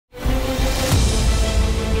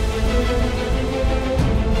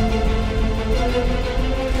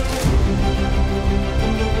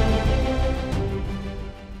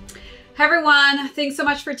Hi everyone, thanks so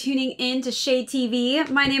much for tuning in to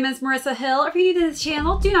ShadeTV. My name is Marissa Hill. If you're new to this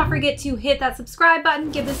channel, do not forget to hit that subscribe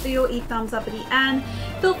button, give this video a thumbs up at the end.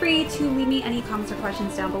 Feel free to leave me any comments or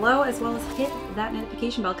questions down below, as well as hit that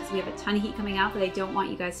notification bell because we have a ton of heat coming out that I don't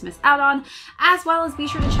want you guys to miss out on, as well as be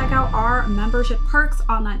sure to check out our membership perks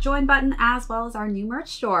on that join button, as well as our new merch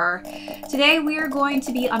store. Today we are going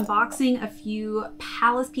to be unboxing a few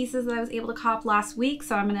Palace pieces that I was able to cop last week,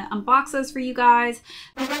 so I'm going to unbox those for you guys.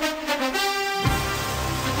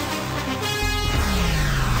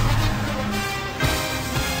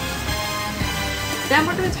 Then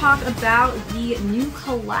we're going to talk about the new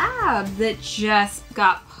collab that just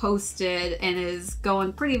got posted and is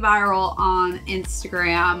going pretty viral on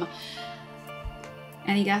Instagram.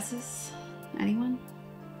 Any guesses? Anyone?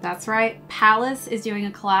 That's right. Palace is doing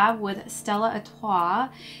a collab with Stella Artois,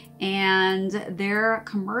 and their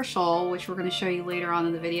commercial, which we're going to show you later on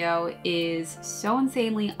in the video, is so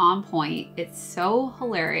insanely on point. It's so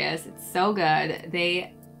hilarious. It's so good.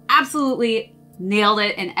 They absolutely nailed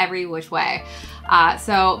it in every which way.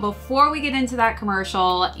 So before we get into that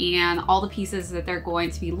commercial and all the pieces that they're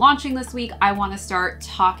going to be launching this week, I want to start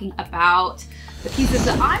talking about the pieces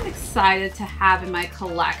that I'm excited to have in my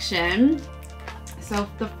collection. So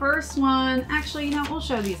the first one, actually, you know, we'll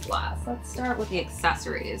show these last. Let's start with the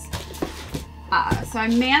accessories. So I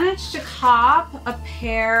managed to cop a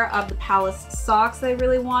pair of the Palace socks that I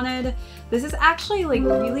really wanted. This is actually like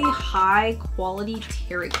really high quality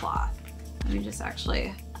terry cloth. Let me just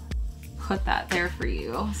actually put that there for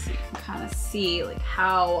you so you can kind of see like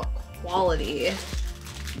how quality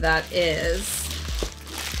that is.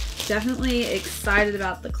 Definitely excited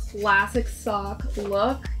about the classic sock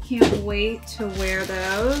look. Can't wait to wear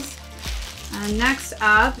those. Next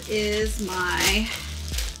up is my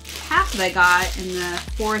cap that I got in the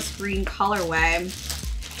forest green colorway.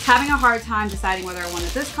 Having a hard time deciding whether I wanted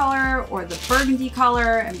this color or the burgundy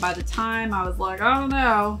color, and by the time I was like, I don't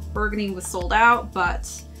know, burgundy was sold out,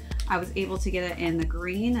 but I was able to get it in the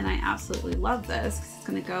green, and I absolutely love this. It's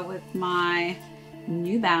gonna go with my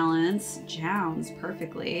New Balance Jounds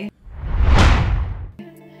perfectly.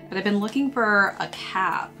 But I've been looking for a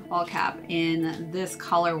cap, ball cap, in this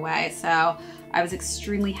colorway, so I was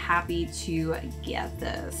extremely happy to get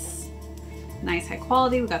this. Nice high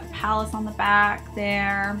quality. We got the Palace on the back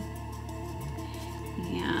there,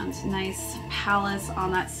 and nice Palace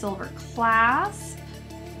on that silver clasp.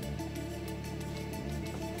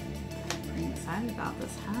 Pretty excited about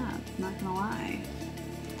this hat, I'm not gonna lie.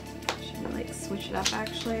 Should we like switch it up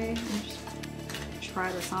actually? Let me just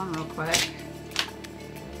try this on real quick.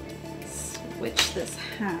 Switch this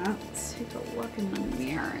hat. Take a look in the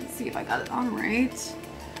mirror and see if I got it on right.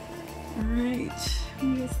 All right, what do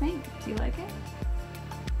you guys think? Do you like it?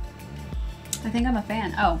 I think I'm a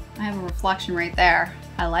fan. Oh, I have a reflection right there.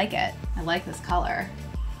 I like it. I like this color.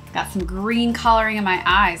 Got some green coloring in my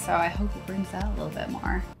eyes, so I hope it brings out a little bit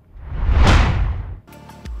more.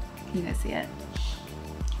 Can you guys see it?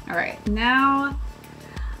 All right, now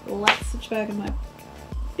let's switch back in my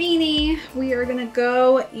beanie. We are gonna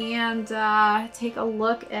go and take a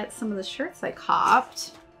look at some of the shirts I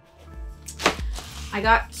copped. I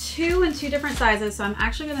got two in two different sizes, so I'm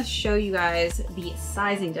actually gonna show you guys the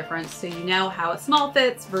sizing difference so you know how a small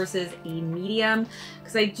fits versus a medium,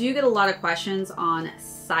 because I do get a lot of questions on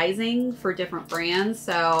sizing for different brands.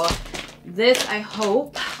 So this, I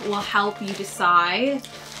hope, will help you decide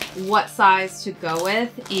what size to go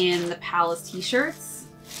with in the Palace t-shirts.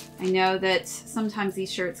 I know that sometimes these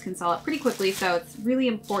shirts can sell out pretty quickly, so it's really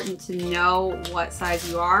important to know what size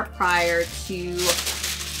you are prior to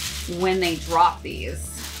when they drop these.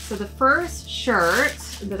 So the first shirt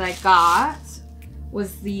that I got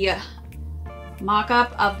was the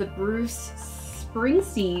mock-up of the Bruce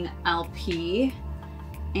Springsteen LP,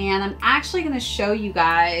 and I'm actually going to show you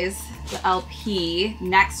guys the LP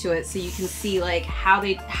next to it so you can see like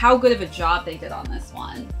how good of a job they did on this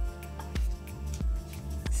one.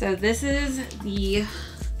 So this is the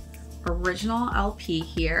original LP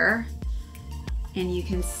here, and you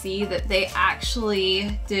can see that they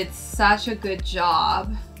actually did such a good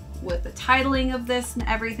job with the titling of this and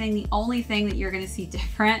everything. The only thing that you're gonna see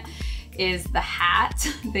different is the hat.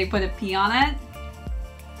 They put a P on it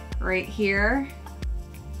right here.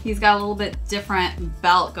 He's got a little bit different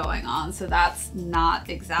belt going on, so that's not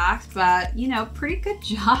exact, but you know, pretty good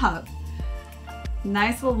job.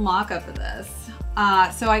 Nice little mock-up of this.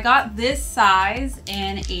 So I got this size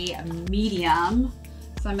in a medium.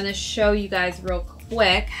 So I'm gonna show you guys real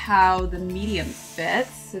quick how the medium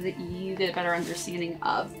fits so that you get a better understanding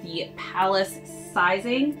of the Palace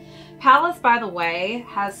sizing. Palace, by the way,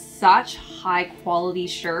 has such high quality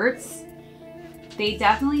shirts. They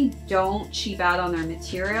definitely don't cheap out on their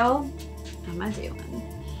material. How am I doing?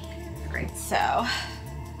 All right, so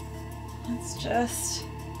let's just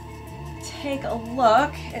take a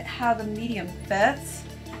look at how the medium fits.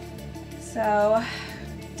 So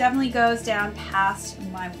definitely goes down past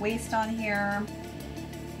my waist on here.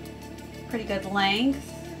 Pretty good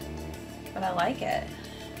length, but I like it.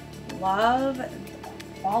 Love the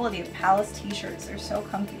quality of Palace t-shirts. They're so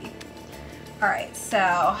comfy. All right,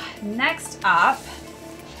 so next up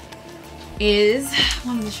is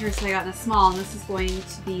one of the shirts that I got in a small, and this is going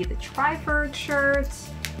to be the Tri-Ferg shirt.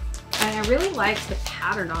 And I really liked the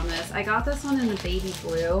pattern on this. I got this one in the baby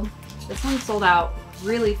blue. This one sold out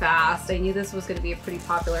really fast. I knew this was going to be a pretty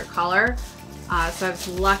popular color, so I was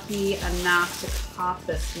lucky enough to cop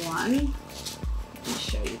this one. Let me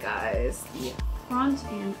show you guys the front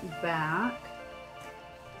and back.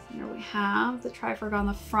 Here we have the Triferg on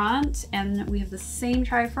the front, and we have the same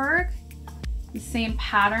Triferg, the same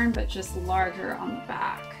pattern, but just larger on the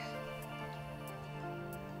back.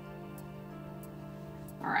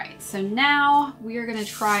 All right, so now we are gonna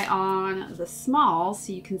try on the small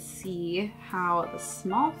so you can see how the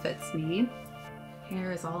small fits me.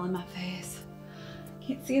 Hair is all in my face.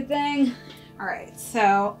 Can't see a thing. All right,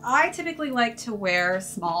 so I typically like to wear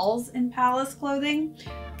smalls in Palace clothing.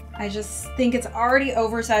 I just think it's already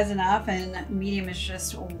oversized enough, and medium is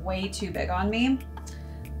just way too big on me.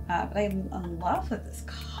 But I'm in love with this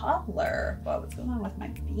color. Whoa, what's going on with my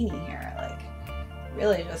beanie here? I like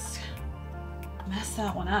really just messed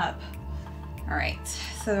that one up. All right,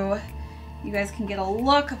 so you guys can get a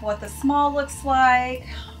look of what the small looks like.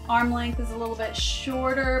 Arm length is a little bit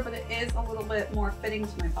shorter, but it is a little bit more fitting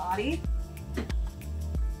to my body.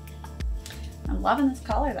 I'm loving this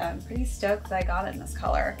color though. I'm pretty stoked that I got it in this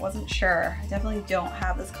color. Wasn't sure. I definitely don't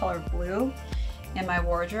have this color blue in my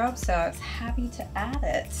wardrobe, so I was happy to add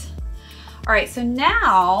it. All right, so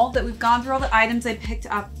now that we've gone through all the items I picked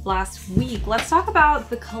up last week, let's talk about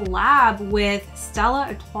the collab with Stella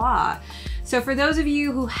Artois. So for those of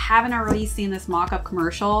you who haven't already seen this mock-up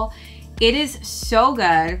commercial, it is so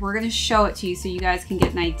good. We're gonna show it to you so you guys can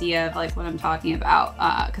get an idea of like what I'm talking about.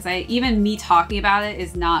 Because even me talking about it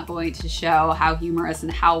is not going to show how humorous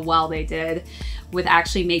and how well they did with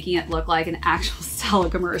actually making it look like an actual Stella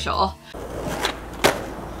commercial.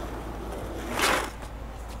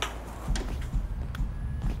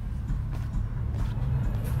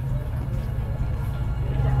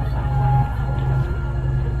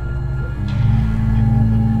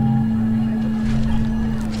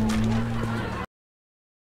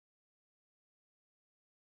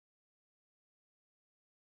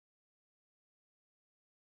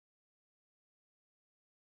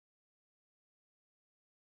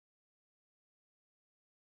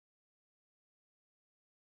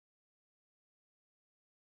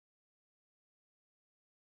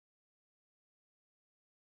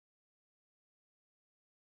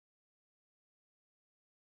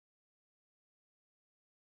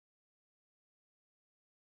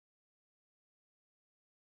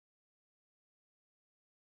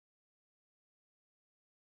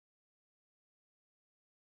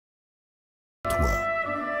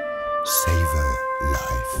 Savor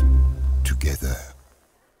life together.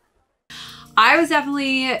 I was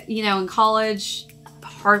definitely, you know, in college,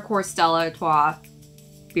 hardcore Stella Artois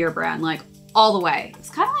beer brand, like all the way. It's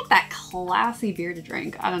kind of like that classy beer to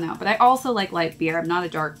drink. I don't know, but I also like light beer. I'm not a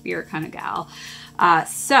dark beer kind of gal.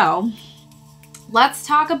 So let's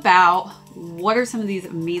talk about what are some of these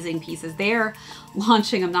amazing pieces. They're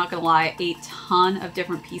launching, I'm not gonna lie, a ton of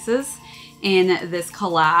different pieces in this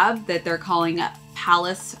collab that they're calling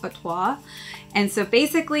Palace Artois. And so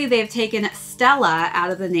basically they've taken Stella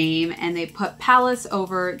out of the name and they put Palace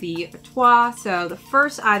over the Artois. So the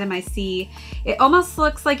first item I see, it almost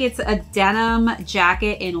looks like it's a denim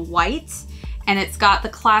jacket in white, and it's got the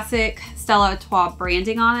classic Stella Artois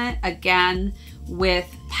branding on it, again with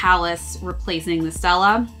Palace replacing the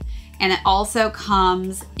Stella. And it also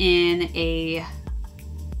comes in a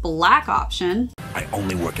black option. I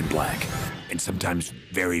only work in black, and sometimes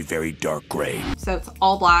very, very dark gray. So it's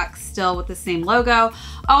all black, still with the same logo.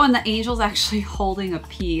 Oh, and the angel's actually holding a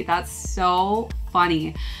P. That's so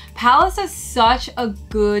funny. Palace does such a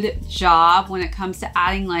good job when it comes to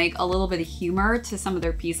adding like a little bit of humor to some of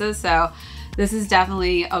their pieces. So this is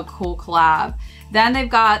definitely a cool collab. Then they've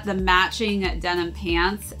got the matching denim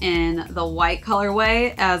pants in the white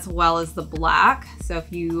colorway as well as the black. So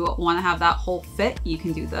if you want to have that whole fit, you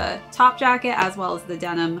can do the top jacket as well as the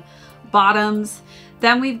denim bottoms.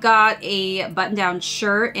 Then we've got a button-down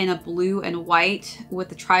shirt in a blue and white with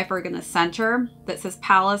the Tri-Ferg in the center that says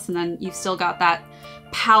Palace, and then you've still got that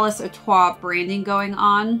Palace Artois branding going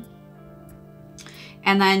on.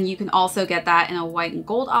 And then you can also get that in a white and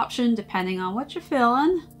gold option, depending on what you're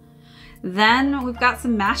feeling. Then we've got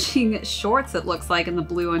some matching shorts, it looks like, in the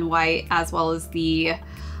blue and white, as well as the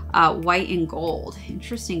white and gold.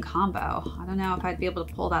 Interesting combo. I don't know if I'd be able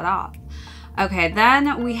to pull that off. Okay,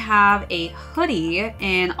 then we have a hoodie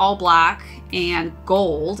in all black and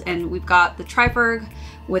gold, and we've got the Triferg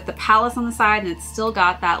with the palace on the side, and it's still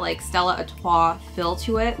got that like Stella Artois feel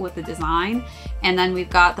to it with the design. And then we've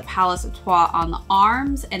got the Palace Artois on the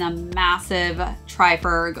arms and a massive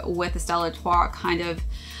Triferg with the Stella Artois kind of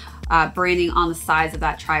branding on the sides of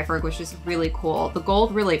that Triferg, which is really cool. The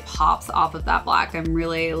gold really pops off of that black. I'm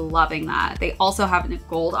really loving that. They also have a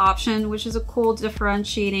gold option, which is a cool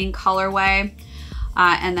differentiating colorway.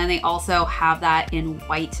 And then they also have that in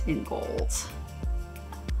white and gold.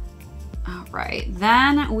 All right,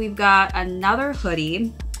 then we've got another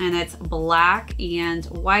hoodie, and it's black and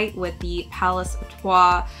white with the Palace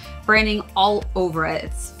Artois branding all over it.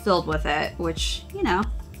 It's filled with it, which, you know,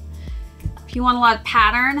 if you want a lot of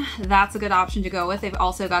pattern, that's a good option to go with. They've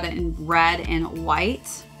also got it in red and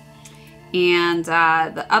white. And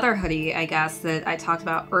the other hoodie, I guess, that I talked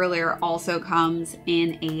about earlier also comes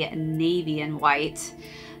in a navy and white.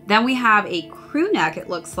 Then we have a crew neck, it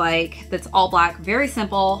looks like, that's all black, very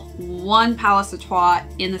simple. One Palace Artois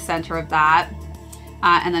in the center of that,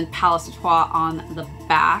 and then Palace Artois on the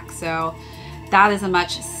back. So that is a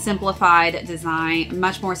much simplified design,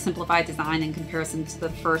 much more simplified design in comparison to the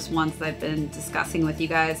first ones that I've been discussing with you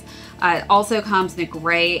guys. It also comes in a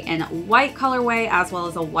gray and white colorway, as well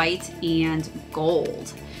as a white and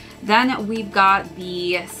gold. Then we've got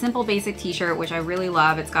the simple basic t-shirt, which I really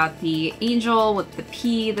love. It's got the angel with the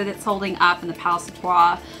P that it's holding up and the Palace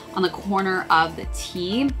Artois on the corner of the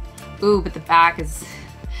T. Ooh, but the back is...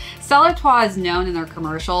 Stella Artois is known in their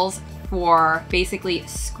commercials for basically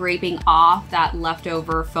scraping off that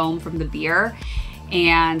leftover foam from the beer.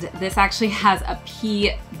 And this actually has a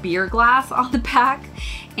P beer glass on the back,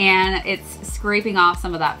 and it's scraping off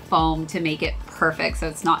some of that foam to make it perfect so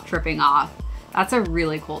it's not dripping off. That's a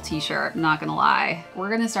really cool t-shirt, I'm not gonna lie. We're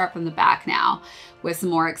gonna start from the back now with some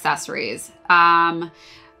more accessories.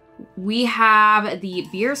 We have the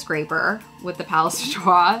beer scraper with the Palace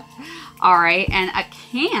Artois, all right, and a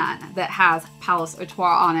can that has Palace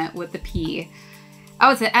Artois on it with the P.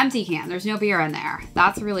 Oh, it's an empty can, there's no beer in there.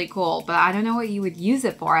 That's really cool, but I don't know what you would use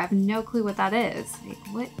it for. I have no clue what that is.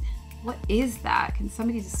 Like, what is that? Can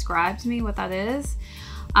somebody describe to me what that is?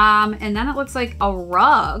 And then it looks like a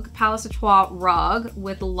rug, Palace Artois rug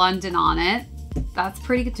with London on it. That's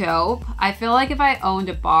pretty dope. I feel like if I owned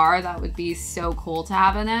a bar, that would be so cool to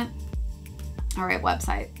have in it. All right,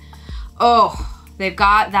 website. Oh, they've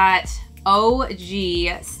got that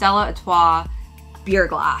OG Stella Artois beer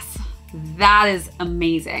glass. That is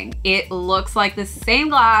amazing. It looks like the same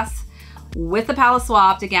glass with the Palace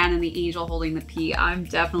swapped again and the angel holding the P. I'm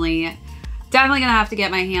definitely gonna have to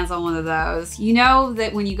get my hands on one of those. You know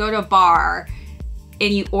that when you go to a bar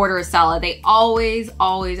and you order a Stella, they always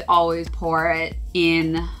pour it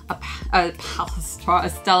in a Palace Artois, a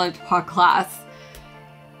Stella Artois glass.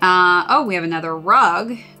 Oh, we have another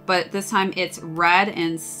rug, but this time it's red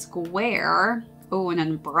and square. Oh, an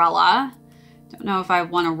umbrella. Don't know if I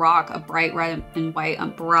want to rock a bright red and white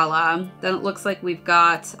umbrella. Then it looks like we've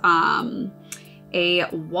got a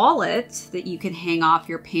wallet that you can hang off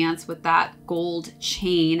your pants with that gold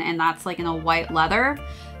chain, and that's like in a white leather.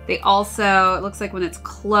 They also, it looks like when it's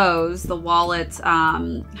closed, the wallet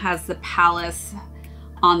has the Palace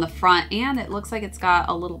on the front, and it looks like it's got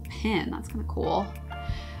a little pin. That's kind of cool.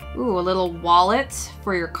 Ooh, a little wallet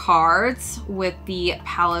for your cards with the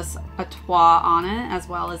Palace Artois on it, as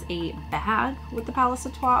well as a bag with the Palace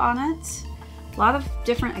Artois on it. A lot of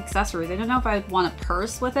different accessories. I don't know if I'd want a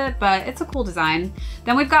purse with it, but it's a cool design.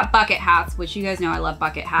 Then we've got bucket hats, which you guys know I love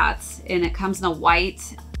bucket hats. And it comes in a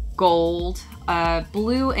white, gold,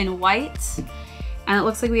 blue, and white. And it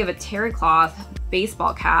looks like we have a terry cloth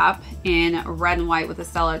baseball cap in red and white with a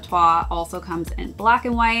Stella Artois. Also comes in black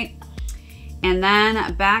and white. And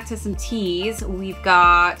then back to some tees. We've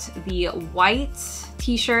got the white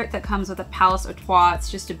t-shirt that comes with a Palace Artois.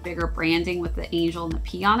 It's just a bigger branding with the angel and the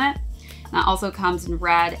P on it. That also comes in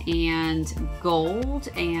red and gold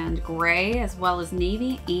and gray, as well as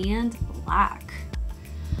navy and black.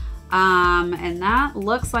 And that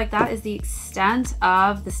looks like that is the extent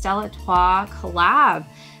of the Stella Artois collab.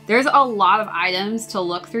 There's a lot of items to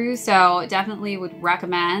look through, so definitely would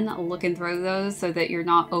recommend looking through those so that you're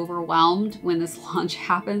not overwhelmed when this launch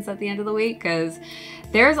happens at the end of the week, because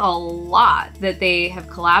there's a lot that they have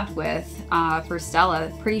collabed with for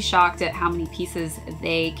Stella. Pretty shocked at how many pieces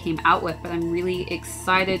they came out with, but I'm really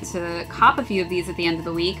excited to cop a few of these at the end of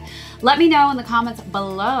the week. Let me know in the comments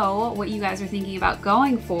below what you guys are thinking about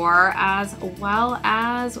going for, as well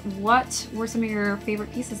as what were some of your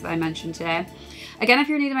favorite pieces that I mentioned today. Again, if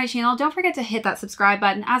you're new to my channel, don't forget to hit that subscribe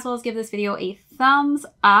button, as well as give this video a thumbs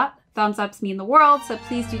up. Thumbs ups mean the world, so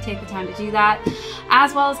please do take the time to do that,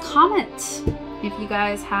 as well as comment if you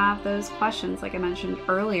guys have those questions like I mentioned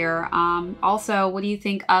earlier. Also, what do you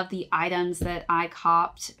think of the items that I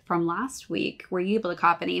copped from last week? Were you able to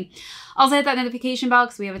cop any? Also hit that notification bell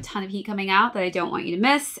because we have a ton of heat coming out that I don't want you to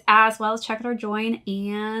miss, as well as check out our join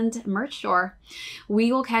and merch store.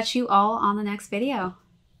 We will catch you all on the next video.